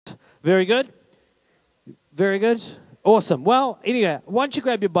Very good. Very good. Awesome. Well, anyway, why don't you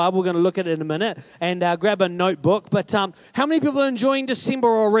grab your Bible? We're going to look at it in a minute. And grab a notebook. But how many people are enjoying December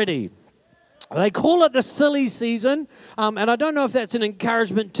already? They call it the silly season, and I don't know if that's an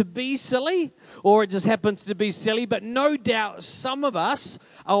encouragement to be silly or it just happens to be silly, but no doubt some of us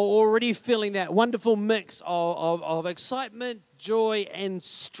are already feeling that wonderful mix of excitement, joy, and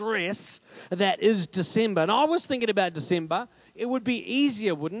stress that is December. And I was thinking about December. It would be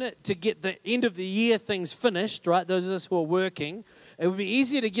easier, wouldn't it, to get the end of the year things finished, right? Those of us who are working. It would be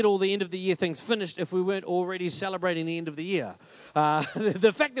easier to get all the end of the year things finished if we weren't already celebrating the end of the year.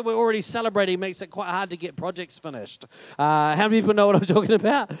 The fact that we're already celebrating makes it quite hard to get projects finished. How many people know what I'm talking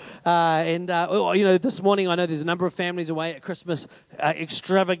about? This morning I know there's a number of families away at Christmas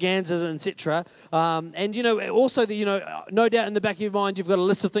extravaganzas, etc. Also, no doubt in the back of your mind you've got a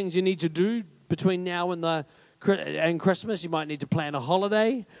list of things you need to do between now and Christmas. You might need to plan a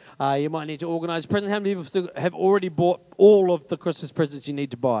holiday. You might need to organize presents. How many people have already bought all of the Christmas presents you need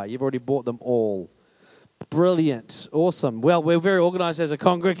to buy? You've already bought them all. Brilliant. Awesome. Well, we're very organized as a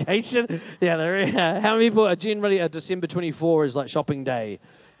congregation. Yeah. How many people are generally December 24 is like shopping day?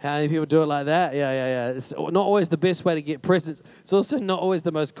 How many people do it like that? Yeah. It's not always the best way to get presents. It's also not always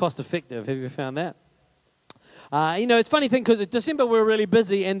the most cost effective. Have you found that? It's a funny thing because December we're really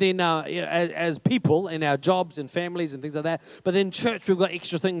busy, and then as people in our jobs and families and things like that. But then church, we've got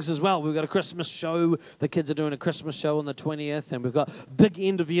extra things as well. We've got a Christmas show. The kids are doing a Christmas show on the 20th, and we've got big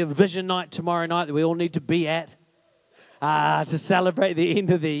end of year vision night tomorrow night that we all need to be at to celebrate the end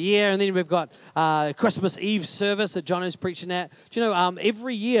of the year. And then we've got Christmas Eve service that John is preaching at. Do you know,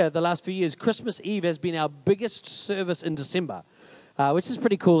 every year, the last few years, Christmas Eve has been our biggest service in December. Which is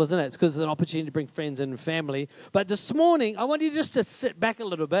pretty cool, isn't it? It's because it's an opportunity to bring friends and family. But this morning, I want you just to sit back a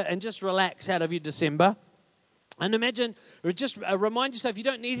little bit and just relax out of your December. And imagine, or just remind yourself, you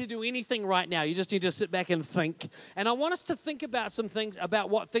don't need to do anything right now. You just need to sit back and think. And I want us to think about some things,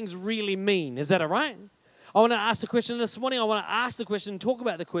 about what things really mean. Is that all right? I want to ask the question this morning. I want to ask the question, talk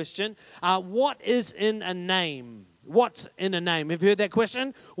about the question, what is in a name? What's in a name? Have you heard that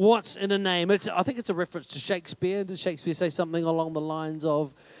question? What's in a name? I think it's a reference to Shakespeare. Did Shakespeare say something along the lines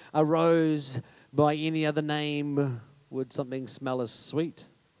of, a rose by any other name would something smell as sweet?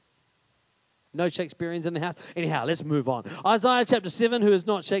 No Shakespeareans in the house? Anyhow, let's move on. Isaiah chapter 7, who is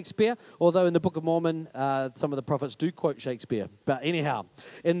not Shakespeare, although in the Book of Mormon, some of the prophets do quote Shakespeare. But anyhow,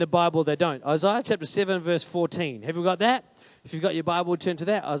 in the Bible, they don't. Isaiah chapter 7, verse 14. Have you got that? If you've got your Bible, turn to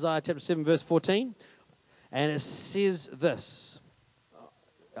that. Isaiah chapter 7, verse 14. And it says this.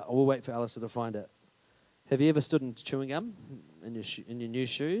 We'll wait for Alistair to find it. Have you ever stood in chewing gum in your new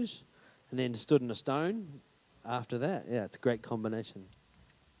shoes and then stood in a stone after that? Yeah, it's a great combination.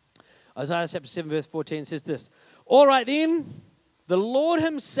 Isaiah chapter 7 verse 14 says this. All right then, the Lord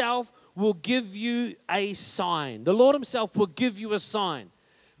himself will give you a sign. The Lord himself will give you a sign.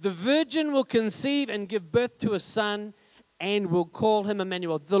 The virgin will conceive and give birth to a son and will call him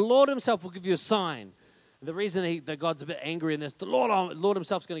Emmanuel. The Lord himself will give you a sign. The reason that God's a bit angry in this, the Lord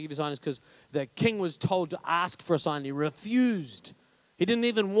himself is going to give you a sign is because the king was told to ask for a sign. He refused. He didn't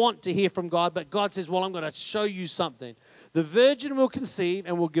even want to hear from God, but God says, well, I'm going to show you something. The virgin will conceive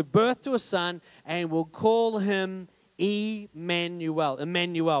and will give birth to a son and will call him Emmanuel.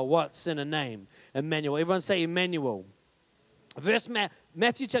 Emmanuel, what's in a name? Emmanuel. Everyone say Emmanuel.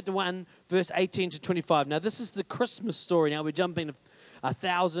 Matthew chapter 1, verse 18 to 25. Now, this is the Christmas story. Now, we're jumping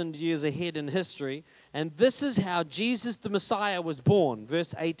 1,000 years ahead in history. And this is how Jesus the Messiah was born.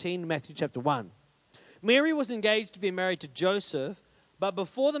 Verse 18, Matthew chapter 1. Mary was engaged to be married to Joseph, but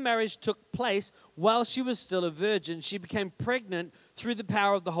before the marriage took place, while she was still a virgin, she became pregnant through the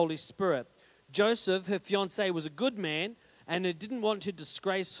power of the Holy Spirit. Joseph, her fiancé, was a good man, and he didn't want to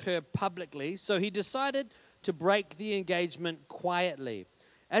disgrace her publicly, so he decided to break the engagement quietly.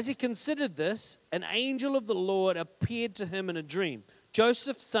 As he considered this, an angel of the Lord appeared to him in a dream.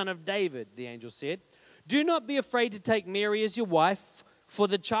 Joseph, son of David, the angel said, do not be afraid to take Mary as your wife, for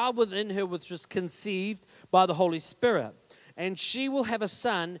the child within her was conceived by the Holy Spirit. And she will have a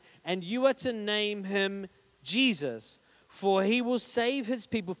son, and you are to name him Jesus, for he will save his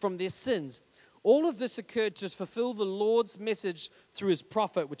people from their sins. All of this occurred to fulfill the Lord's message through his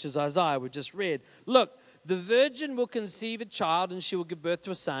prophet, which is Isaiah, we just read. Look, the virgin will conceive a child, and she will give birth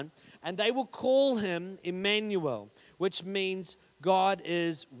to a son, and they will call him Emmanuel, which means God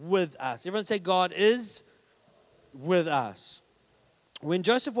is with us. Everyone say, God is with us. When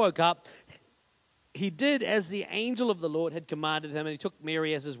Joseph woke up, he did as the angel of the Lord had commanded him, and he took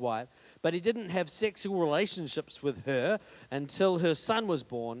Mary as his wife. But he didn't have sexual relationships with her until her son was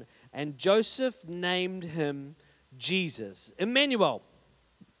born, and Joseph named him Jesus. Emmanuel.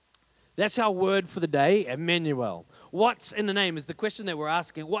 That's our word for the day, Emmanuel. What's in the name is the question that we're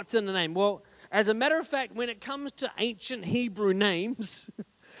asking. What's in the name? Well, as a matter of fact, when it comes to ancient Hebrew names,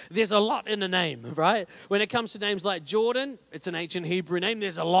 there's a lot in the name, right? When it comes to names like Jordan, it's an ancient Hebrew name.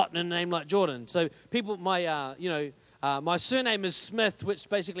 There's a lot in a name like Jordan. So people, my surname is Smith, which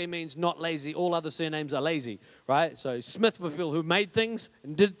basically means not lazy. All other surnames are lazy, right? So Smith were people who made things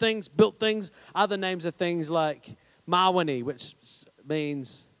and did things, built things. Other names are things like Mawani, which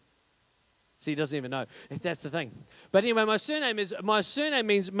means... See, he doesn't even know. That's the thing. But anyway, my surname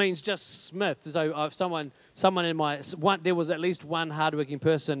means just Smith. So if someone in there was at least one hardworking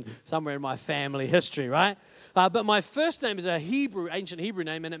person somewhere in my family history, right? But my first name is ancient Hebrew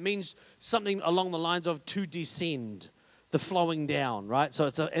name, and it means something along the lines of to descend, the flowing down, right? So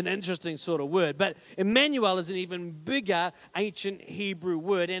it's an interesting sort of word. But Emmanuel is an even bigger ancient Hebrew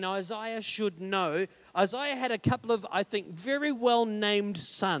word, and Isaiah should know. Isaiah had a couple of, I think, very well-named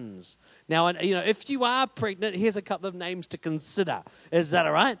sons. Now, if you are pregnant, here's a couple of names to consider. Is that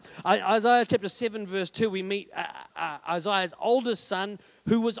all right? Isaiah chapter 7, verse 2, we meet Isaiah's oldest son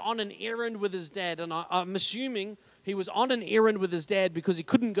who was on an errand with his dad. And I'm assuming he was on an errand with his dad because he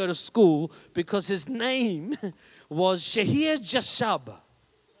couldn't go to school because his name was Shahir Jashub,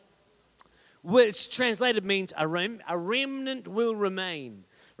 which translated means a remnant will remain.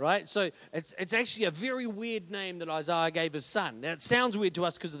 Right? So it's actually a very weird name that Isaiah gave his son. Now, it sounds weird to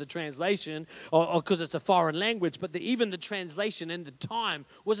us because of the translation or because it's a foreign language, but even the translation in the time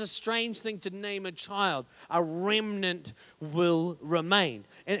was a strange thing to name a child. A remnant will remain.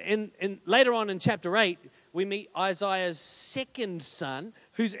 And later on in chapter 8, we meet Isaiah's second son,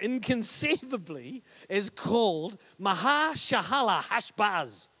 who's inconceivably is called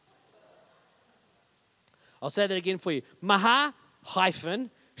Maha-Shahala-Hashbaz. I'll say that again for you.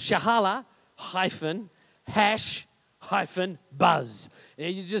 Shahala-Hash-Buzz.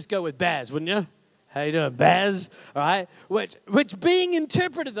 You just go with Baz, wouldn't you? How you doing, Baz? All right. Which being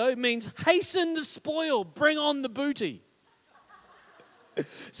interpreted, though, means hasten the spoil, bring on the booty.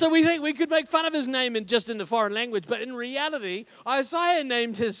 So we think we could make fun of his name in the foreign language, but in reality, Isaiah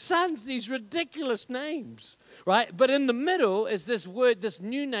named his sons these ridiculous names, right? But in the middle is this word, this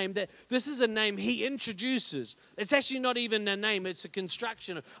new name, that this is a name he introduces. It's actually not even a name, it's a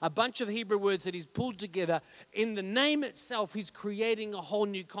construction of a bunch of Hebrew words that he's pulled together. In the name itself, he's creating a whole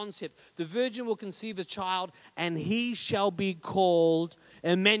new concept. The virgin will conceive a child, and he shall be called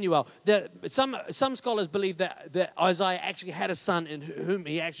Emmanuel. Some scholars believe that Isaiah actually had a son in whom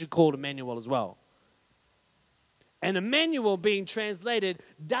he actually called Emmanuel as well. And Emmanuel being translated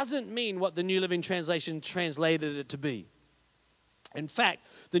doesn't mean what the New Living Translation translated it to be. In fact,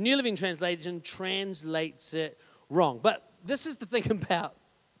 the New Living Translation translates it wrong. But this is the thing about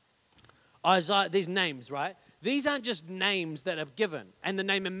Isaiah, these names, right? These aren't just names that are given. And the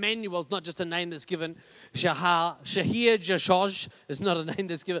name Emmanuel is not just a name that's given. Shahir Jashosh is not a name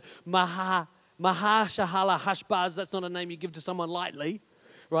that's given. Maha-Shahala-Hashbaz, that's not a name you give to someone lightly,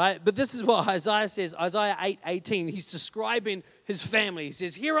 right? But this is what Isaiah says, Isaiah 8:18. He's describing his family. He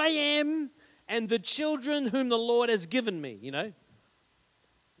says, here I am and the children whom the Lord has given me,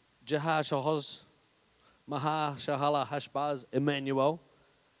 Maha-Shahala-Hashbaz, Emmanuel,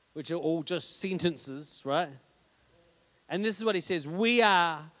 which are all just sentences, right? And this is what he says, we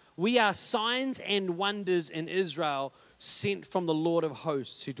are signs and wonders in Israel, sent from the Lord of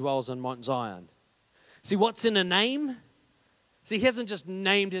hosts who dwells on Mount Zion. See, what's in a name? See, he hasn't just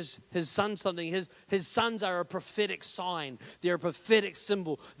named his son something. His sons are a prophetic sign. They're a prophetic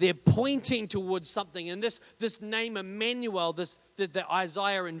symbol. They're pointing towards something. And this name Emmanuel, that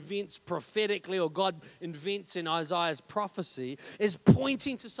Isaiah invents prophetically, or God invents in Isaiah's prophecy, is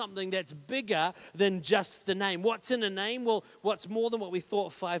pointing to something that's bigger than just the name. What's in a name? Well, what's more than what we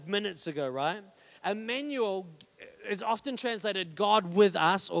thought 5 minutes ago, right? Emmanuel is often translated God with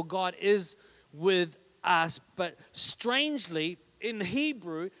us, or God is with us, but strangely, in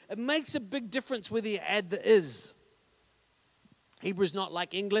Hebrew, it makes a big difference whether you add the is. Hebrew is not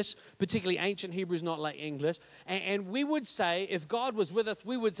like English, particularly ancient Hebrew is not like English. And we would say, if God was with us,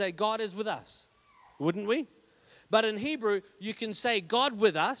 we would say God is with us, wouldn't we? But in Hebrew, you can say God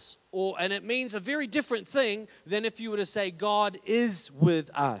with us, and it means a very different thing than if you were to say God is with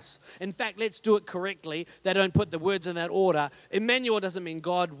us. In fact, let's do it correctly. They don't put the words in that order. Emmanuel doesn't mean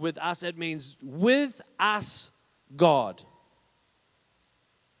God with us. It means with us, God.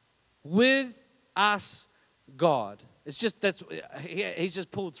 With us, God. It's just, he's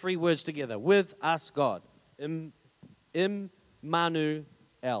just pulled 3 words together. With us, God. Emmanuel.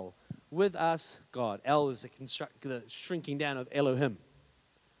 With us, God. El is the shrinking down of Elohim.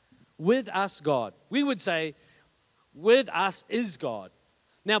 With us, God. We would say, with us is God.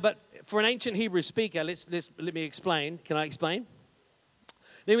 Now, but for an ancient Hebrew speaker, let me explain. Can I explain?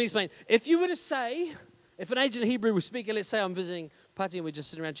 Let me explain. If you were to say, if an ancient Hebrew speaker, let's say I'm visiting Pati and we're just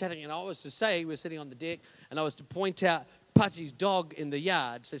sitting around chatting, and I was to say, we're sitting on the deck, and I was to point out Pati's dog in the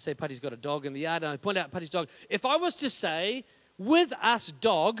yard. So say Pati's got a dog in the yard, and I point out Pati's dog. If I was to say, with us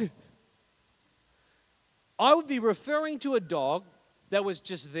dog, I would be referring to a dog that was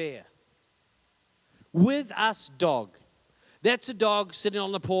just there. With us dog. That's a dog sitting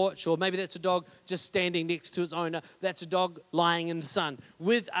on the porch, or maybe that's a dog just standing next to its owner. That's a dog lying in the sun.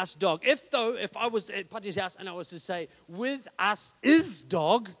 With us dog. If I was at Pati's house and I was to say, with us is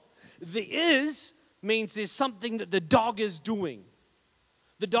dog, the is means there's something that the dog is doing.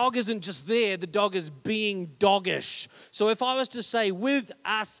 The dog isn't just there, the dog is being doggish. So if I was to say, with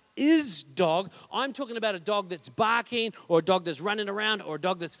us is dog, I'm talking about a dog that's barking, or a dog that's running around, or a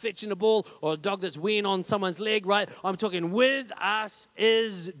dog that's fetching a ball, or a dog that's weeing on someone's leg, right? I'm talking with us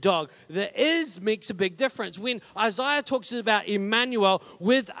is dog. The is makes a big difference. When Isaiah talks about Emmanuel,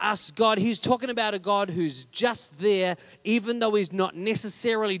 with us God, he's talking about a God who's just there, even though he's not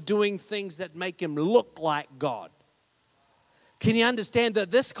necessarily doing things that make him look like God. Can you understand that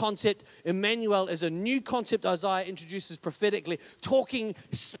this concept, Emmanuel, is a new concept Isaiah introduces prophetically,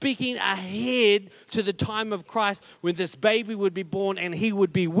 speaking ahead to the time of Christ when this baby would be born and he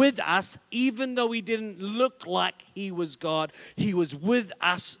would be with us, even though he didn't look like he was God. He was with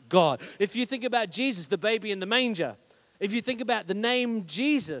us, God. If you think about Jesus, the baby in the manger, if you think about the name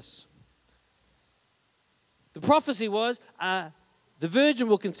Jesus, the prophecy was, the virgin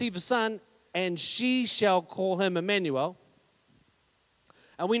will conceive a son and she shall call him Emmanuel.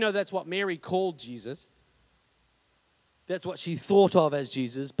 And we know that's what Mary called Jesus. That's what she thought of as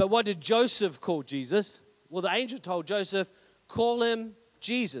Jesus. But what did Joseph call Jesus? Well, the angel told Joseph, call him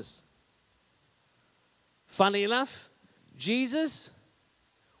Jesus. Funnily enough, Jesus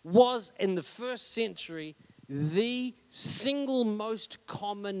was in the first century the single most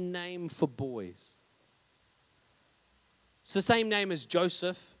common name for boys. It's the same name as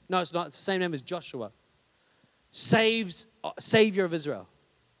Joseph. No, it's not. It's the same name as Joshua. Savior of Israel.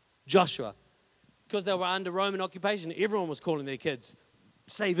 Joshua. Because they were under Roman occupation, everyone was calling their kids,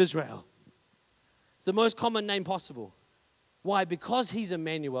 Save Israel. It's the most common name possible. Why? Because he's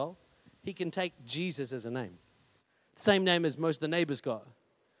Emmanuel, he can take Jesus as a name. Same name as most of the neighbors got.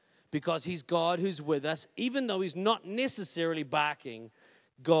 Because he's God who's with us, even though he's not necessarily barking,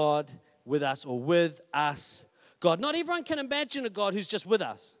 God with us or with us, God. Not everyone can imagine a God who's just with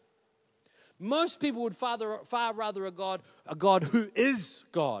us. Most people would far rather a God who is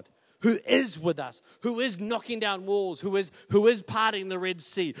God, who is with us, who is knocking down walls, who is parting the Red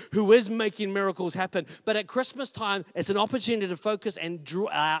Sea, who is making miracles happen. But at Christmas time, it's an opportunity to focus and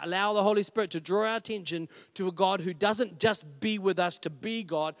allow the Holy Spirit to draw our attention to a God who doesn't just be with us to be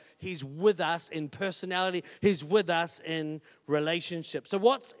God. He's with us in personality. He's with us in relationship. So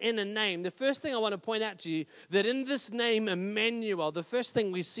what's in a name? The first thing I want to point out to you, that in this name, Emmanuel, the first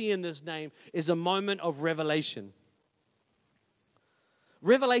thing we see in this name is a moment of revelation.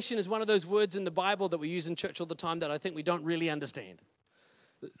 Revelation is one of those words in the Bible that we use in church all the time that I think we don't really understand.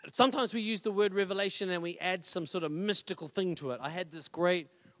 Sometimes we use the word revelation and we add some sort of mystical thing to it. I had this great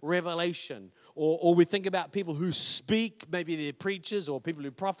revelation. Or we think about people who speak, maybe they're preachers, or people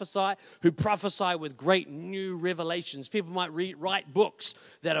who prophesy with great new revelations. People might write books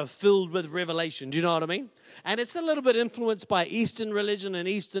that are filled with revelation. Do you know what I mean? And it's a little bit influenced by Eastern religion and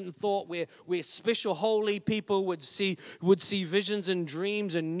Eastern thought, where special holy people would see visions and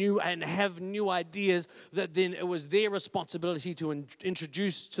dreams and have new ideas that then it was their responsibility to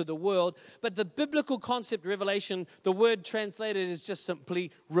introduce to the world. But the biblical concept, revelation, the word translated is just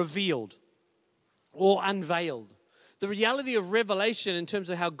simply revealed or unveiled. The reality of revelation in terms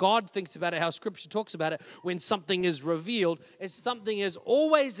of how God thinks about it, how Scripture talks about it, when something is revealed, is something has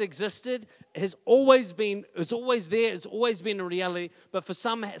always existed, it's always there, it's always been a reality, but for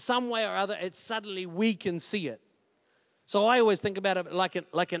some way or other, it's suddenly we can see it. So I always think about it like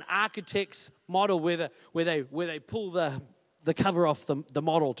an architect's model where they pull the cover off the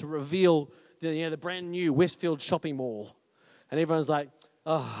model to reveal the brand new Westfield shopping mall. And everyone's like,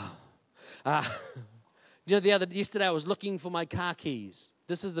 yesterday I was looking for my car keys.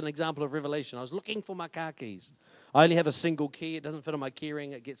 This is an example of revelation. I was looking for my car keys. I only have a single key. It doesn't fit on my key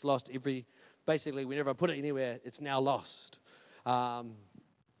ring. It gets lost basically whenever I put it anywhere, it's now lost. I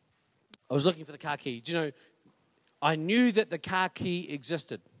was looking for the car key. Do you know, I knew that the car key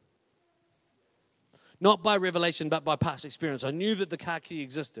existed. Not by revelation, but by past experience. I knew that the car key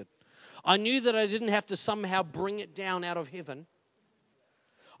existed. I knew that I didn't have to somehow bring it down out of heaven.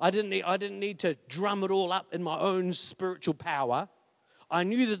 I didn't need to drum it all up in my own spiritual power. I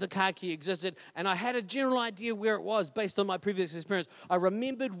knew that the car key existed, and I had a general idea where it was based on my previous experience. I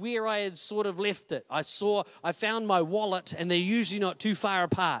remembered where I had sort of left it. I found my wallet, and they're usually not too far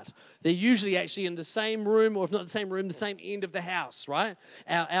apart. They're usually actually in the same room, or if not the same room, the same end of the house, right?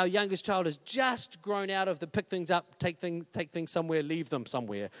 Our youngest child has just grown out of the pick things up, take things somewhere, leave them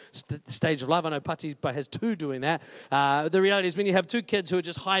somewhere stage of life. I know Pati has two doing that. The reality is when you have two kids who are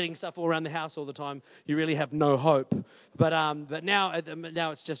just hiding stuff all around the house all the time, you really have no hope. But now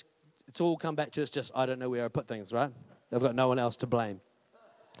it's all come back to it's just I don't know where I put things, right? I've got no one else to blame.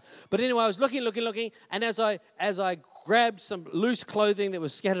 But anyway, I was looking, and as I grabbed some loose clothing that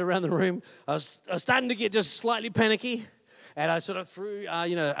was scattered around the room, I was starting to get just slightly panicky, and I sort of threw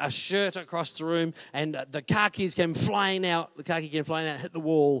a shirt across the room, and the car keys came flying out. The car key came flying out, hit the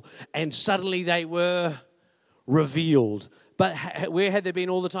wall, and suddenly they were revealed. But where had they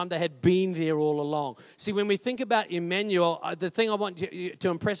been all the time? They had been there all along. See, when we think about Emmanuel, the thing I want to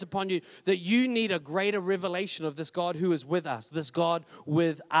impress upon you, that you need a greater revelation of this God who is with us, this God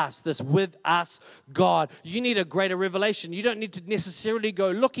with us, this with us God. You need a greater revelation. You don't need to necessarily go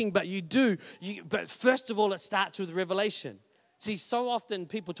looking, but you do. But first of all, it starts with revelation. See, so often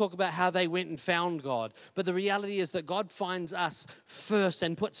people talk about how they went and found God, but the reality is that God finds us first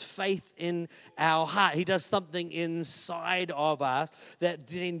and puts faith in our heart. He does something inside of us that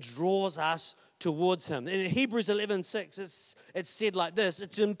then draws us towards Him. In Hebrews 11:6, it's said like this: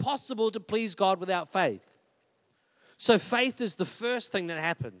 it's impossible to please God without faith. So faith is the first thing that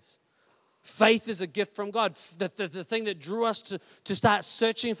happens. Faith is a gift from God. The thing that drew us to start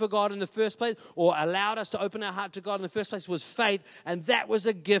searching for God in the first place, or allowed us to open our heart to God in the first place, was faith, and that was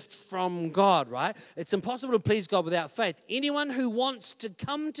a gift from God, right? It's impossible to please God without faith. Anyone who wants to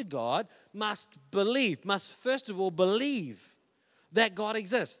come to God must first of all believe that God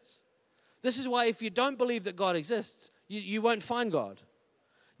exists. This is why if you don't believe that God exists, you won't find God.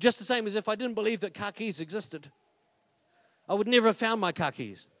 Just the same as if I didn't believe that car keys existed, I would never have found my car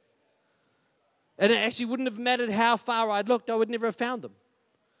keys. And it actually wouldn't have mattered how far I'd looked, I would never have found them,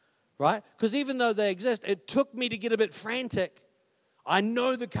 right? Because even though they exist, it took me to get a bit frantic. I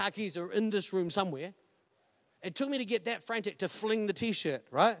know the car keys are in this room somewhere. It took me to get that frantic to fling the T-shirt,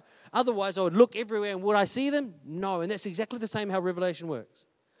 right? Otherwise, I would look everywhere, and would I see them? No, and that's exactly the same how Revelation works.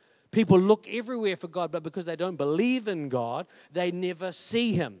 People look everywhere for God, but because they don't believe in God, they never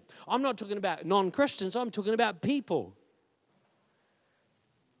see Him. I'm not talking about non-Christians, I'm talking about people.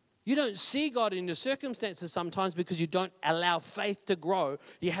 You don't see God in your circumstances sometimes because you don't allow faith to grow.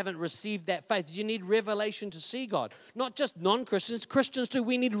 You haven't received that faith. You need revelation to see God. Not just non-Christians, Christians too.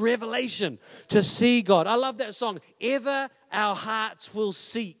 We need revelation to see God. I love that song. Ever our hearts will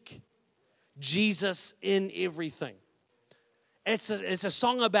seek Jesus in everything. It's a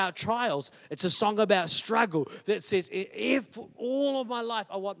song about trials. It's a song about struggle that says, if all of my life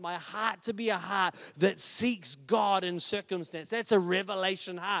I want my heart to be a heart that seeks God in circumstance. That's a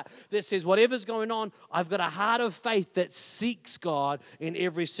revelation heart that says, whatever's going on, I've got a heart of faith that seeks God in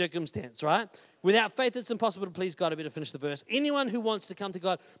every circumstance, right? Without faith, it's impossible to please God. I better finish the verse. Anyone who wants to come to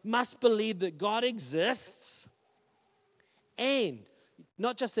God must believe that God exists, and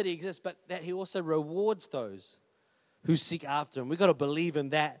not just that He exists, but that He also rewards those who seek after Him. We've got to believe in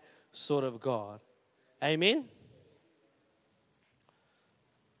that sort of God. Amen?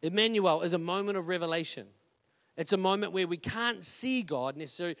 Emmanuel is a moment of revelation. It's a moment where we can't see God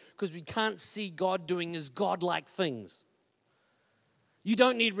necessarily because we can't see God doing His God-like things. You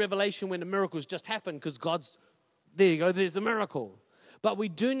don't need revelation when the miracles just happen because there you go, there's a miracle. But we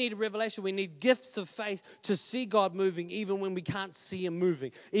do need a revelation. We need gifts of faith to see God moving even when we can't see Him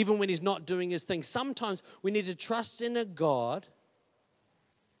moving, even when He's not doing His thing. Sometimes we need to trust in a God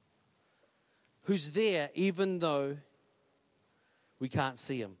who's there even though we can't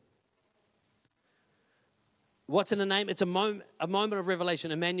see Him. What's in the name? It's a moment of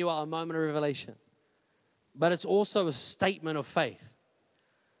revelation. Emmanuel, a moment of revelation. But it's also a statement of faith.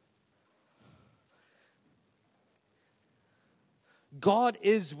 God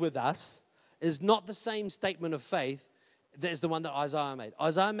is with us is not the same statement of faith as the one that Isaiah made.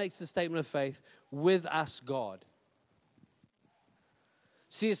 Isaiah makes the statement of faith, with us God.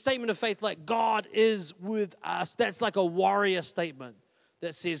 See, a statement of faith like God is with us, that's like a warrior statement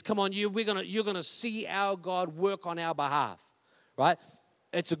that says, come on, you're gonna see our God work on our behalf, right?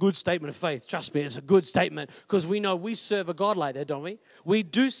 It's a good statement of faith. Trust me, it's a good statement because we know we serve a God like that, don't we? We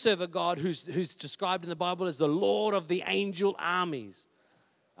do serve a God who's described in the Bible as the Lord of the angel armies.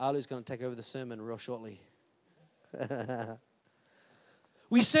 Alu's going to take over the sermon real shortly.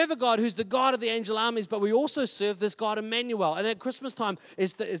 We serve a God who's the God of the angel armies, but we also serve this God Emmanuel. And at Christmas time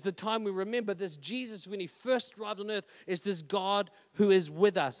is the time we remember this Jesus, when he first arrived on earth, is this God who is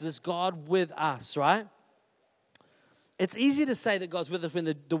with us, this God with us, right? It's easy to say that God's with us when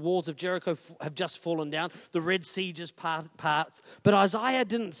the walls of Jericho have just fallen down, the Red Sea just parts. But Isaiah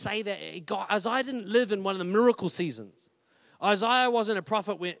didn't say that. Isaiah didn't live in one of the miracle seasons. Isaiah wasn't a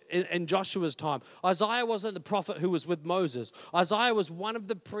prophet in Joshua's time. Isaiah wasn't the prophet who was with Moses. Isaiah was one of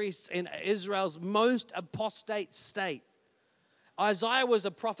the priests in Israel's most apostate state. Isaiah was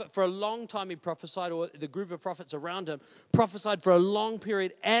a prophet for a long time. He prophesied, or the group of prophets around him prophesied for a long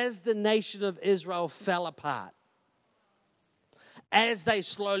period as the nation of Israel fell apart. As they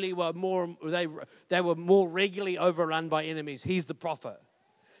slowly were they were more regularly overrun by enemies. He's the prophet.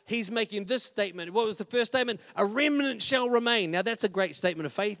 He's making this statement. What was the first statement? A remnant shall remain. Now that's a great statement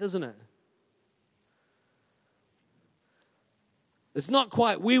of faith, isn't it? It's not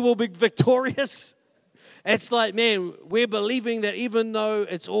quite, we will be victorious. It's like, man, we're believing that even though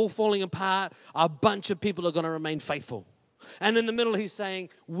it's all falling apart, a bunch of people are going to remain faithful. And in the middle, he's saying,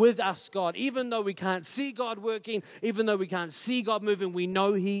 with us, God, even though we can't see God working, even though we can't see God moving, we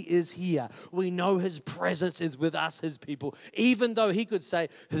know he is here. We know his presence is with us, his people. Even though he could say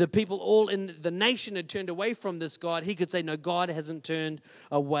the people all in the nation had turned away from this God, he could say, no, God hasn't turned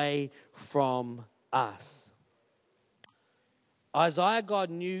away from us. Isaiah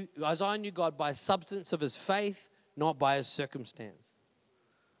knew God by substance of his faith, not by his circumstance.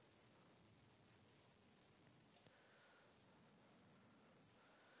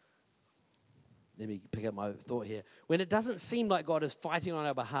 Let me pick up my thought here. When it doesn't seem like God is fighting on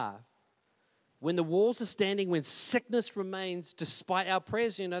our behalf, when the walls are standing, when sickness remains despite our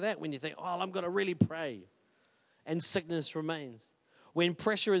prayers, you know that? When you think, oh, I'm going to really pray, and sickness remains. When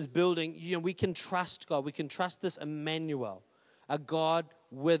pressure is building, we can trust God. We can trust this Emmanuel, a God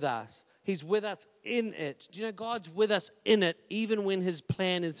with us. He's with us in it. Do you know God's with us in it, even when his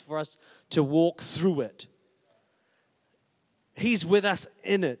plan is for us to walk through it? He's with us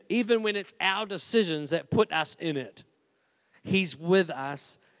in it, even when it's our decisions that put us in it. He's with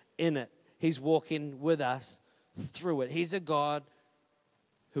us in it. He's walking with us through it. He's a God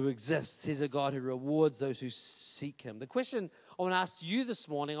who exists. He's a God who rewards those who seek him. The question I want to ask you this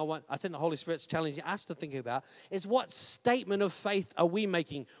morning, I think the Holy Spirit's challenging us to think about, is what statement of faith are we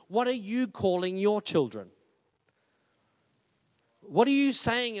making? What are you calling your children? What are you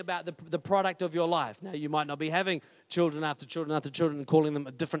saying about the product of your life? Now, you might not be having children after children after children and calling them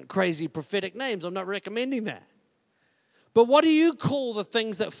different crazy prophetic names. I'm not recommending that. But what do you call the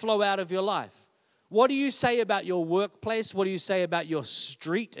things that flow out of your life? What do you say about your workplace? What do you say about your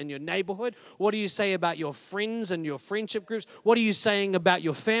street and your neighborhood? What do you say about your friends and your friendship groups? What are you saying about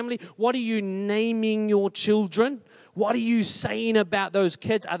your family? What are you naming your children? What are you saying about those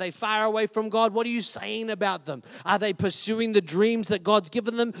kids? Are they far away from God? What are you saying about them? Are they pursuing the dreams that God's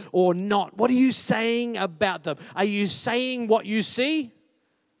given them or not? What are you saying about them? Are you saying what you see?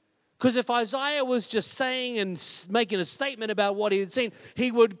 Because if Isaiah was just saying and making a statement about what he had seen,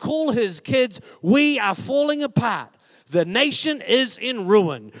 he would call his kids, we are falling apart. The nation is in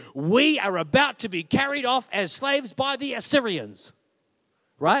ruin. We are about to be carried off as slaves by the Assyrians.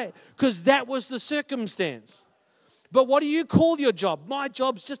 Right? Because that was the circumstance. But what do you call your job? My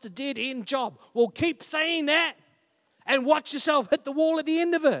job's just a dead-end job. Well, keep saying that and watch yourself hit the wall at the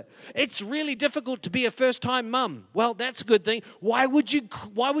end of it. It's really difficult to be a first-time mum. Well, that's a good thing. Why would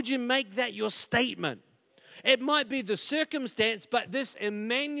you make that your statement? It might be the circumstance, but this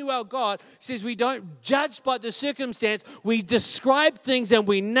Emmanuel God says we don't judge by the circumstance. We describe things and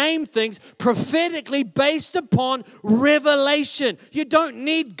we name things prophetically based upon revelation. You don't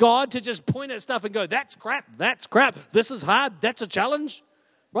need God to just point at stuff and go, that's crap, this is hard, that's a challenge.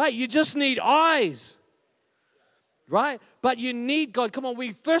 Right? You just need eyes. Right? But you need God. Come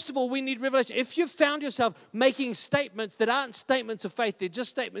on, first of all, we need revelation. If you've found yourself making statements that aren't statements of faith, they're just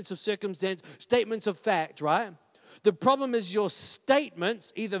statements of circumstance, statements of fact, right? The problem is your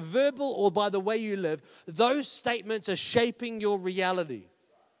statements, either verbal or by the way you live, those statements are shaping your reality.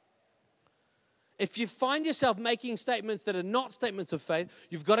 If you find yourself making statements that are not statements of faith,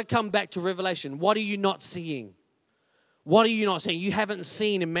 you've got to come back to revelation. What are you not seeing? What are you not seeing? You haven't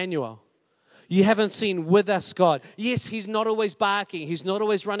seen Emmanuel. You haven't seen with us God. Yes, he's not always barking. He's not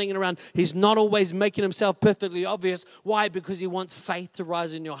always running around. He's not always making himself perfectly obvious. Why? Because he wants faith to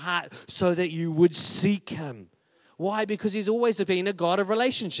rise in your heart so that you would seek him. Why? Because he's always been a God of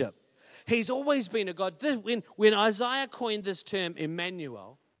relationship. He's always been a God. When Isaiah coined this term,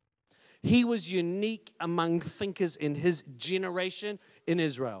 Emmanuel, he was unique among thinkers in his generation in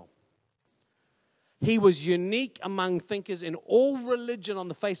Israel. He was unique among thinkers in all religion on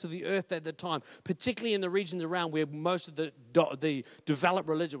the face of the earth at the time, particularly in the regions around where most of the developed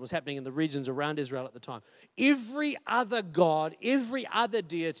religion was happening in the regions around Israel at the time. Every other god, every other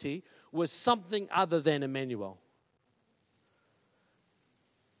deity was something other than Emmanuel.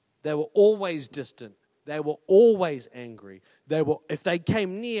 They were always distant. They were always angry. If they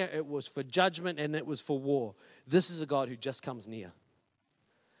came near, it was for judgment and it was for war. This is a God who just comes near.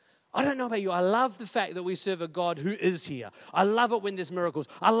 I don't know about you. I love the fact that we serve a God who is here. I love it when there's miracles.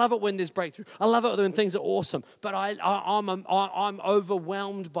 I love it when there's breakthrough. I love it when things are awesome. But I'm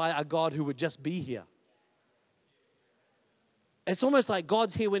overwhelmed by a God who would just be here. It's almost like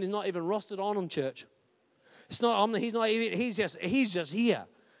God's here when He's not even rostered on church. He's just here.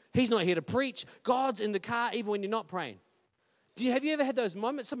 He's not here to preach. God's in the car even when you're not praying. Have you ever had those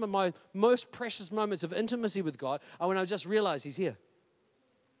moments? Some of my most precious moments of intimacy with God are when I just realize He's here.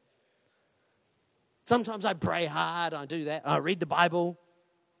 Sometimes I pray hard, I do that, I read the Bible.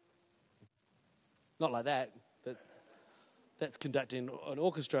 Not like that. That's conducting an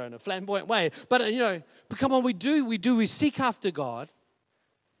orchestra in a flamboyant way. But come on, we seek after God.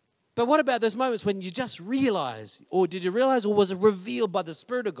 But what about those moments when you just realize, or did you realize, or was it revealed by the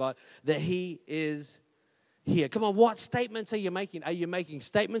Spirit of God that He is here? Come on, what statements are you making? Are you making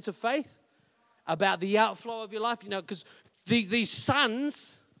statements of faith about the outflow of your life? Because these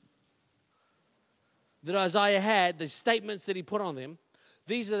sons that Isaiah had, the statements that he put on them,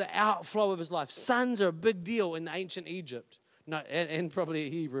 these are the outflow of his life. Sons are a big deal in ancient Egypt, and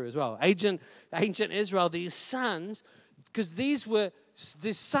probably Hebrew as well. Ancient Israel, these sons, because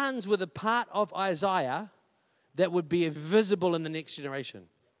the sons were the part of Isaiah that would be visible in the next generation.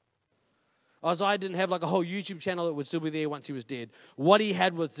 Isaiah didn't have like a whole YouTube channel that would still be there once he was dead. What he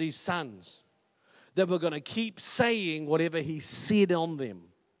had was these sons that were going to keep saying whatever he said on them.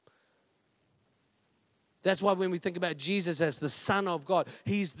 That's why when we think about Jesus as the Son of God,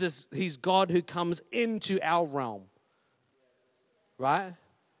 He's God who comes into our realm. Right?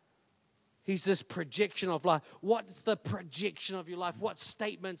 He's this projection of life. What's the projection of your life? What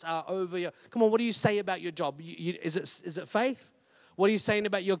statements are over you? Come on, what do you say about your job? Is it faith? What are you saying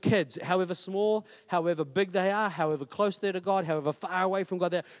about your kids? However small, however big they are, however close they're to God, however far away from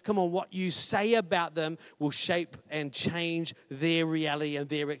God they are. Come on, what you say about them will shape and change their reality and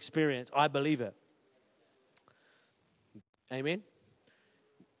their experience. I believe it. Amen?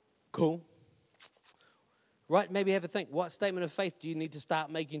 Cool. Right, maybe have a think. What statement of faith do you need to start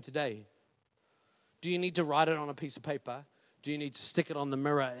making today? Do you need to write it on a piece of paper? Do you need to stick it on the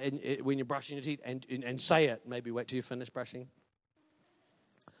mirror when you're brushing your teeth and say it? Maybe wait till you finish brushing.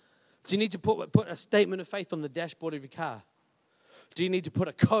 Do you need to put a statement of faith on the dashboard of your car? Do you need to put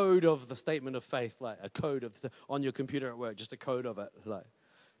a code of the statement of faith, like a code on your computer at work, just a code of it, like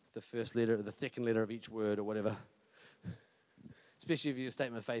the first letter, the second letter of each word or whatever? Especially if your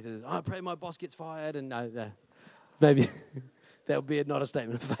statement of faith is, I pray my boss gets fired, and no, maybe that would be not a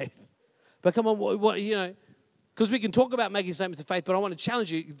statement of faith. But come on, because we can talk about making statements of faith, but I want to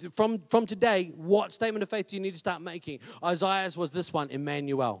challenge you from today, what statement of faith do you need to start making? Isaiah's was this one,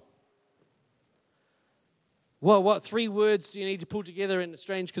 Emmanuel. Well, what 3 words do you need to pull together in a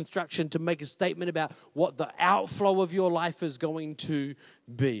strange construction to make a statement about what the outflow of your life is going to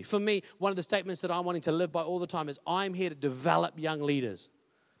be? For me, one of the statements that I'm wanting to live by all the time is I'm here to develop young leaders.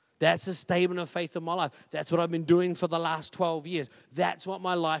 That's a statement of faith in my life. That's what I've been doing for the last 12 years. That's what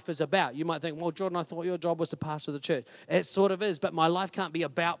my life is about. You might think, well, Jordan, I thought your job was to pastor the church. It sort of is, but my life can't be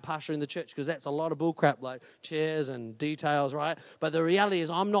about pastoring the church because that's a lot of bullcrap, like chairs and details, right? But the reality is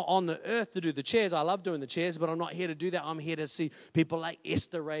I'm not on the earth to do the chairs. I love doing the chairs, but I'm not here to do that. I'm here to see people like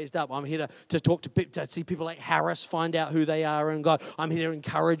Esther raised up. I'm here to talk to people, to see people like Harris find out who they are in God. I'm here to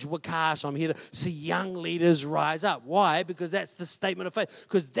encourage Wakash. I'm here to see young leaders rise up. Why? Because that's the statement of faith.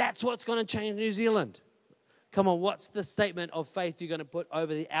 Because that's what's going to change New Zealand. Come on, what's the statement of faith you're going to put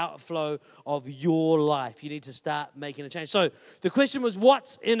over the outflow of your life? You need to start making a change. So the question was,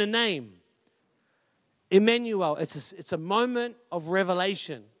 what's in a name? Emmanuel, it's a moment of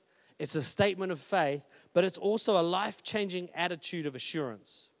revelation. It's a statement of faith, but it's also a life-changing attitude of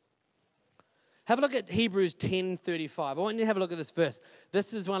assurance. Have a look at Hebrews 10:35. I want you to have a look at this verse.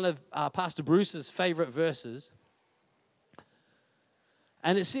 This is one of Pastor Bruce's favorite verses.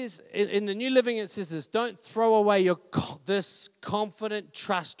 And it says, in the New Living, it says this: don't throw away this confident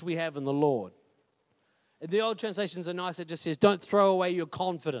trust we have in the Lord. In the old translations are nice. It just says, don't throw away your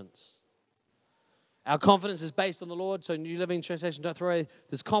confidence. Our confidence is based on the Lord. So New Living Translation, don't throw away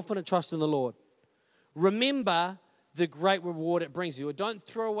this confident trust in the Lord. Remember the great reward it brings you. Or don't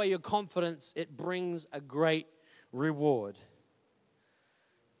throw away your confidence. It brings a great reward.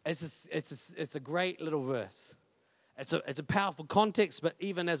 It's a great little verse. It's a powerful context, but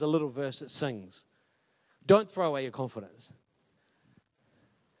even as a little verse, it sings. Don't throw away your confidence.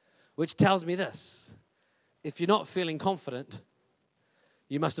 Which tells me this. If you're not feeling confident,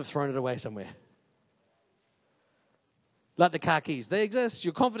 you must have thrown it away somewhere. Like the car keys. They exist.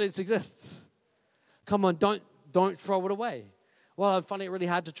 Your confidence exists. Come on, don't throw it away. Well, I find it really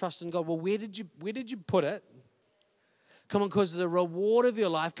hard to trust in God. Well, where did you put it? Come on, because the reward of your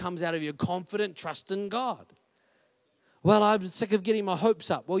life comes out of your confident trust in God. Well, I'm sick of getting my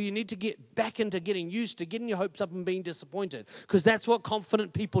hopes up. Well, you need to get back into getting used to getting your hopes up and being disappointed, because that's what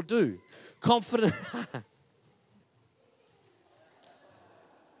confident people do. Confident.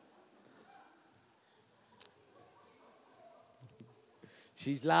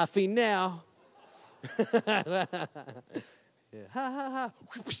 She's laughing now. Yeah. Ha, ha, ha.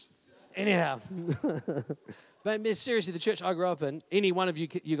 Anyhow. But seriously, the church I grew up in, any one of you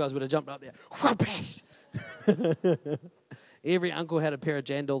guys would have jumped up there. Every uncle had a pair of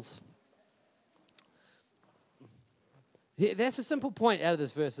jandals. Yeah, that's a simple point out of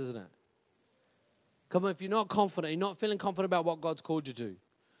this verse, isn't it? Come on, if you're not confident, you're not feeling confident about what God's called you to.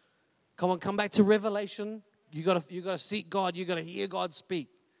 Come back to Revelation. You got to seek God. You got to hear God speak.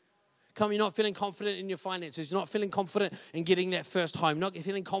 You're not feeling confident in your finances. You're not feeling confident in getting that first home. Not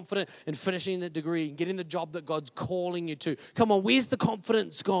feeling confident in finishing the degree and getting the job that God's calling you to. Come on, where's the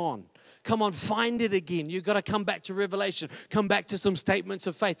confidence gone? Come on, find it again. You've got to come back to Revelation. Come back to some statements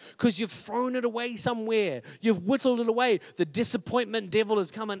of faith, because you've thrown it away somewhere. You've whittled it away. The disappointment devil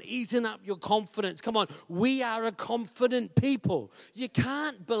has come and eaten up your confidence. Come on, we are a confident people. You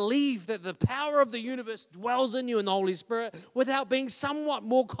can't believe that the power of the universe dwells in you in the Holy Spirit without being somewhat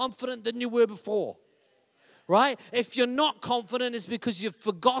more confident than you were before. Right? If you're not confident, it's because you've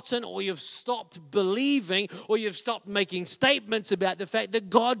forgotten, or you've stopped believing, or you've stopped making statements about the fact that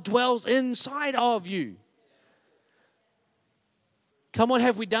God dwells inside of you. Come on,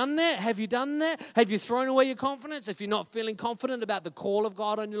 have we done that? Have you done that? Have you thrown away your confidence? If you're not feeling confident about the call of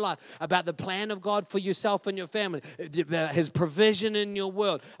God on your life, about the plan of God for yourself and your family, about His provision in your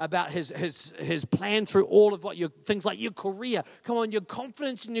world, about His plan through all of things like your career. Come on, your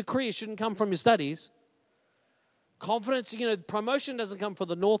confidence in your career shouldn't come from your studies. Confidence, promotion doesn't come from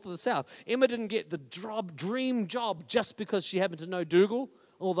the north or the south. Emma didn't get the dream job just because she happened to know Dougal,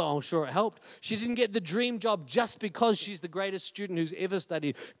 although I'm sure it helped. She didn't get the dream job just because she's the greatest student who's ever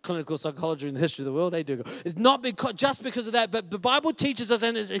studied clinical psychology in the history of the world. Hey, Dougal. It's not just because of that, but the Bible teaches us,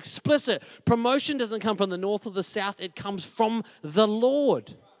 and it's explicit, promotion doesn't come from the north or the south. It comes from the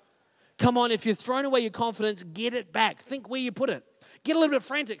Lord. Come on, if you've thrown away your confidence, get it back. Think where you put it. Get a little bit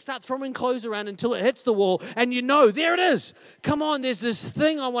frantic. Start throwing clothes around until it hits the wall, and there it is. Come on, there's this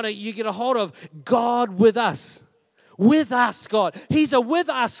thing you get a hold of. God with us. With us, God. He's a with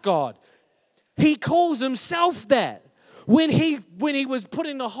us God. He calls Himself that. When he was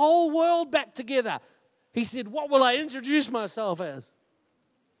putting the whole world back together, He said, what will I introduce myself as?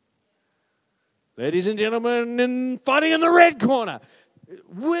 Ladies and gentlemen, fighting in the red corner.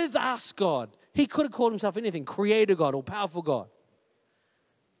 With us, God. He could have called Himself anything. Creator God, all-powerful God.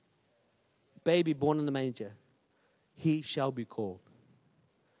 Baby born in the manger. He shall be called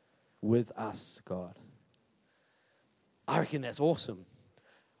with us, God. I reckon that's awesome.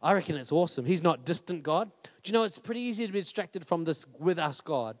 He's not distant God. Do you know, it's pretty easy to be distracted from this with us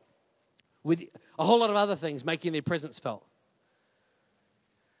God with a whole lot of other things making their presence felt.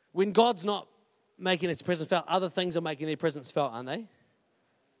 When God's not making its presence felt, other things are making their presence felt, aren't they?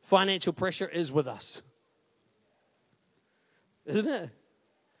 Financial pressure is with us. Isn't it?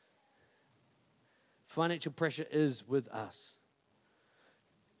 Financial pressure is with us.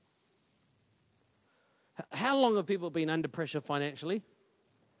 How long have people been under pressure financially?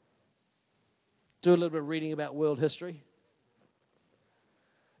 Do a little bit of reading about world history.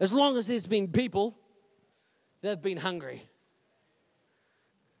 As long as there's been people, they've been hungry.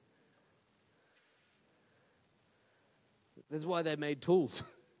 That's why they made tools.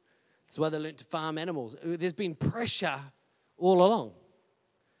 That's why they learned to farm animals. There's been pressure all along.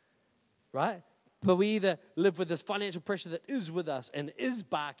 Right? But we either live with this financial pressure that is with us and is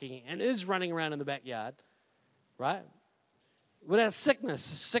barking and is running around in the backyard, right? Without sickness.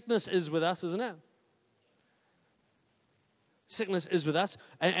 Sickness is with us, isn't it? Sickness is with us.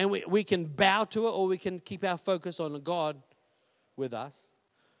 And we can bow to it, or we can keep our focus on God with us.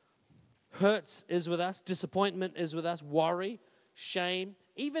 Hurts is with us. Disappointment is with us. Worry, shame,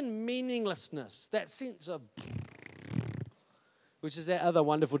 even meaninglessness. That sense of, which is that other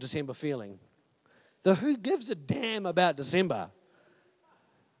wonderful December feeling. Who gives a damn about December?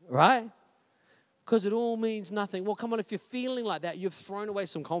 Right? Because it all means nothing. Well, come on, if you're feeling like that, you've thrown away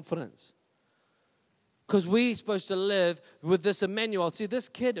some confidence. Because we're supposed to live with this Emmanuel. See, this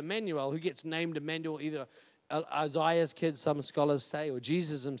kid, Emmanuel, who gets named Emmanuel, either Isaiah's kid, some scholars say, or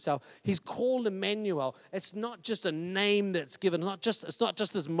Jesus himself, he's called Emmanuel. It's not just a name that's given. It's not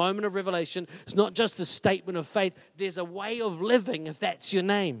just this moment of revelation. It's not just a statement of faith. There's a way of living if that's your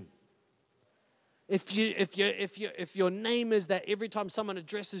name. If your name is that, every time someone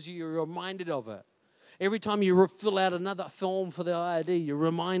addresses you, you're reminded of it. Every time you fill out another form for the ID, you're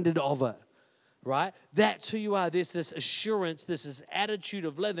reminded of it. Right? That's who you are. There's this assurance, this attitude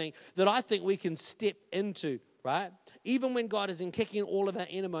of living that I think we can step into, right? Even when God isn't kicking all of our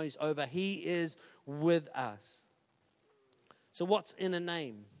enemies over, He is with us. So what's in a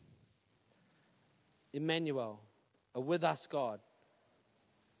name? Emmanuel, a with us God.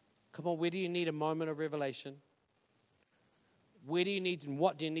 Come on, where do you need a moment of revelation? Where do you need, and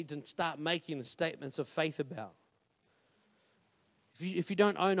what do you need to start making statements of faith about? If you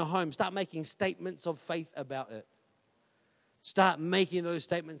don't own a home, start making statements of faith about it. Start making those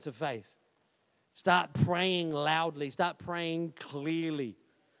statements of faith. Start praying loudly. Start praying clearly.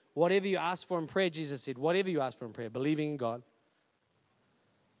 Whatever you ask for in prayer, Jesus said, whatever you ask for in prayer, believing in God,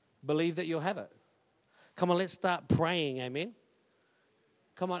 believe that you'll have it. Come on, let's start praying, amen?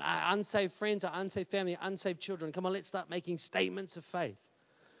 Come on, our unsaved friends, our unsaved family, our unsaved children, come on, let's start making statements of faith.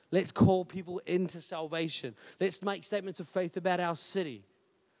 Let's call people into salvation. Let's make statements of faith about our city.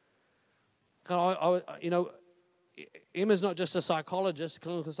 Emma's not just a psychologist, a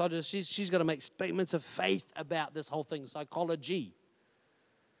clinical psychologist. She's going to make statements of faith about this whole thing, psychology.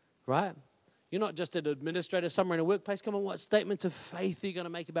 Right? You're not just an administrator somewhere in a workplace. Come on, what statements of faith are you going to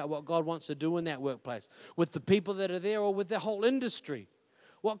make about what God wants to do in that workplace? With the people that are there or with the whole industry?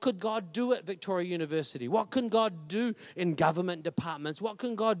 What could God do at Victoria University? What can God do in government departments? What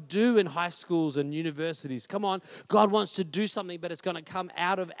can God do in high schools and universities? Come on, God wants to do something, but it's going to come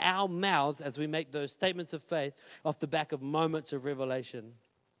out of our mouths as we make those statements of faith off the back of moments of revelation.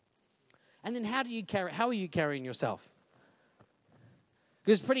 And then how are you carrying yourself?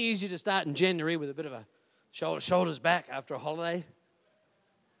 Because it's pretty easy to start in January with a bit of a shoulders back after a holiday.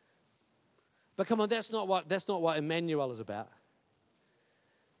 But come on, that's not what Emmanuel is about.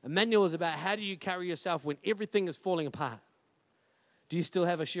 Emmanuel is about how do you carry yourself when everything is falling apart. Do you still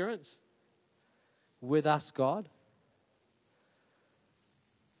have assurance? With us, God.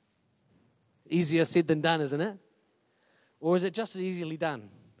 Easier said than done, isn't it? Or is it just as easily done?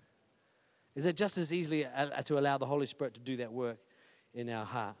 Is it just as easily to allow the Holy Spirit to do that work in our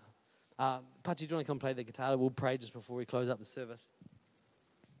heart? Pachi, do you want to come play the guitar? We'll pray just before we close up the service.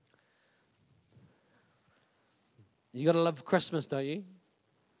 You got to love Christmas, don't you?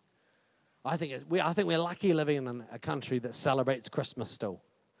 I think we're lucky living in a country that celebrates Christmas still.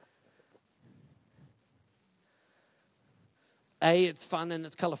 It's fun and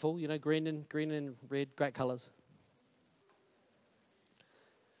it's colourful, green and red, great colours.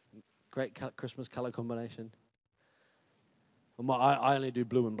 Great Christmas colour combination. Well, I only do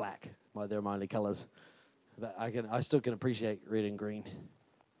blue and black. They're my only colours. But I still can appreciate red and green.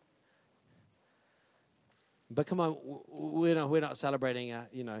 But come on, we're not celebrating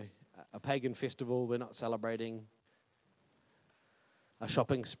a pagan festival. We're not celebrating a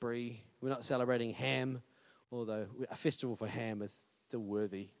shopping spree. We're not celebrating ham, although a festival for ham is still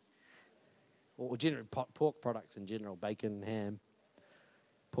worthy. Or pork products in general, bacon, ham,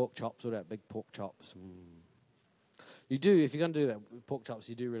 pork chops, all that big pork chops. You do, if you're going to do that with pork chops,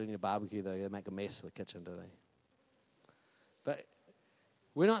 you do really need a barbecue, though. You make a mess of the kitchen, don't they? But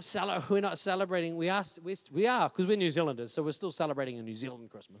we're not celebrating. We are, because we're New Zealanders, so we're still celebrating a New Zealand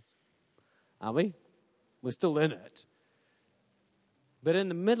Christmas. Aren't we? We're still in it. But in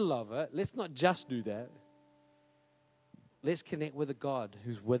the middle of it, let's not just do that. Let's connect with a God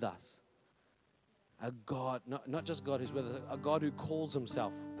who's with us. A God, not just God who's with us, a God who calls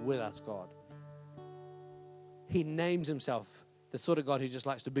himself with us, God. He names himself the sort of God who just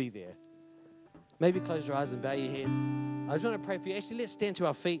likes to be there. Maybe close your eyes and bow your heads. I just want to pray for you. Actually, let's stand to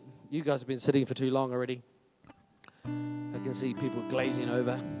our feet. You guys have been sitting for too long already. I can see people glazing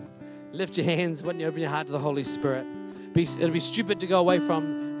over. Lift your hands. Why don't you open your heart to the Holy Spirit? It'll be stupid to go away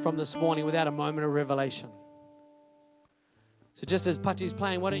from this morning without a moment of revelation. So just as Pachi's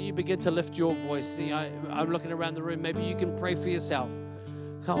playing, why don't you begin to lift your voice? I'm looking around the room. Maybe you can pray for yourself.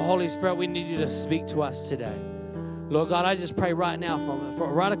 Come, Holy Spirit, we need you to speak to us today. Lord God, I just pray right now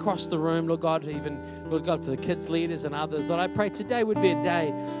from right across the room, Lord God, Lord God, for the kids leaders and others. Lord, I pray today would be a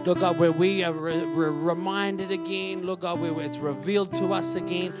day, Lord God, where we are reminded again, Lord God, where it's revealed to us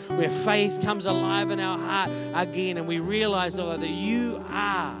again, where faith comes alive in our heart again, and we realize, Lord, that you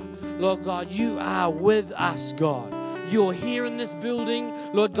are Lord God, you are with us, God. You're here in this building.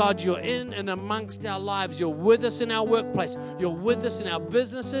 Lord God, you're in and amongst our lives. You're with us in our workplace. You're with us in our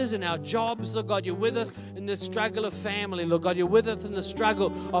businesses, in our jobs. Lord God, you're with us in the struggle of family. Lord God, you're with us in the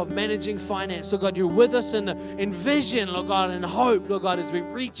struggle of managing finance. Lord God, you're with us in vision, Lord God, and hope, Lord God, as we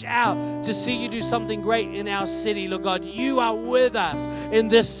reach out to see you do something great in our city. Lord God, you are with us in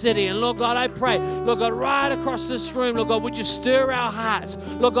this city. And Lord God, I pray, Lord God, right across this room, Lord God, would you stir our hearts?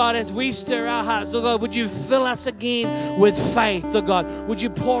 Lord God, as we stir our hearts, Lord God, would you fill us again with faith, Lord God. Would you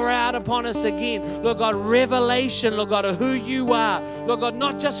pour out upon us again, Lord God, revelation, Lord God, of who you are. Lord God,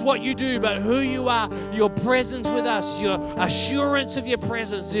 not just what you do, but who you are, your presence with us, your assurance of your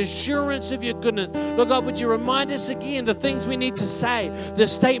presence, the assurance of your goodness. Lord God, would you remind us again the things we need to say, the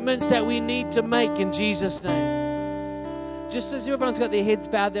statements that we need to make in Jesus' name. Just as everyone's got their heads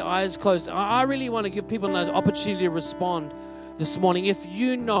bowed, their eyes closed, I really want to give people an opportunity to respond this morning. If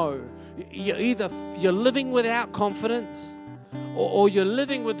you know you're living without confidence, or you're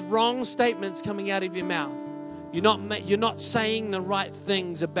living with wrong statements coming out of your mouth. You're not saying the right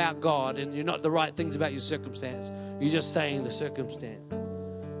things about God, and you're not the right things about your circumstance. You're just saying the circumstance.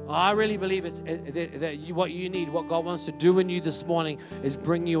 I really believe what you need, what God wants to do in you this morning, is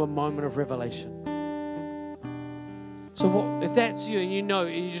bring you a moment of revelation. So if that's you and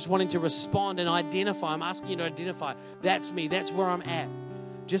you're just wanting to respond and identify, I'm asking you to identify, that's me, that's where I'm at.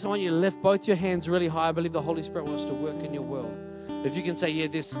 Just I want you to lift both your hands really high. I believe the Holy Spirit wants to work in your world. If you can say, yeah,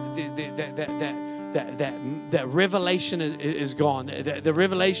 that revelation is gone. The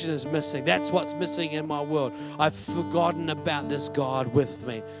revelation is missing. That's what's missing in my world. I've forgotten about this God with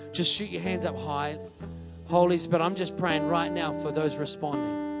me. Just shoot your hands up high. Holy Spirit, I'm just praying right now for those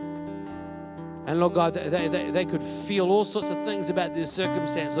responding. And Lord God, they could feel all sorts of things about their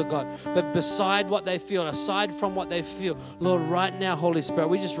circumstance, Lord God. But beside what they feel, aside from what they feel, Lord, right now, Holy Spirit,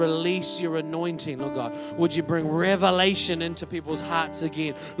 we just release your anointing, Lord God. Would you bring revelation into people's hearts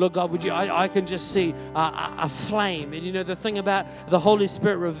again? Lord God, would you? I can just see a flame. And you know, the thing about the Holy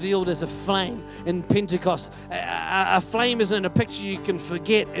Spirit revealed as a flame in Pentecost, a flame isn't a picture you can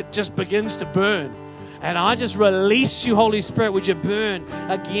forget. It just begins to burn. And I just release you, Holy Spirit, would you burn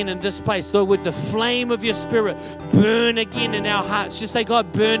again in this place? Lord, would the flame of your Spirit burn again in our hearts? Just say,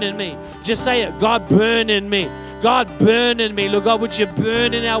 God, burn in me. Just say it, God, burn in me. God, burn in me. Lord God, would you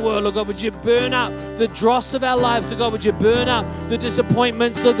burn in our world? Lord God, would you burn up the dross of our lives? Lord God, would you burn up the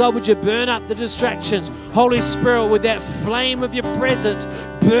disappointments? Lord God, would you burn up the distractions? Holy Spirit, with that flame of your presence,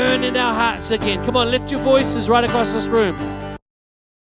 burn in our hearts again. Come on, lift your voices right across this room.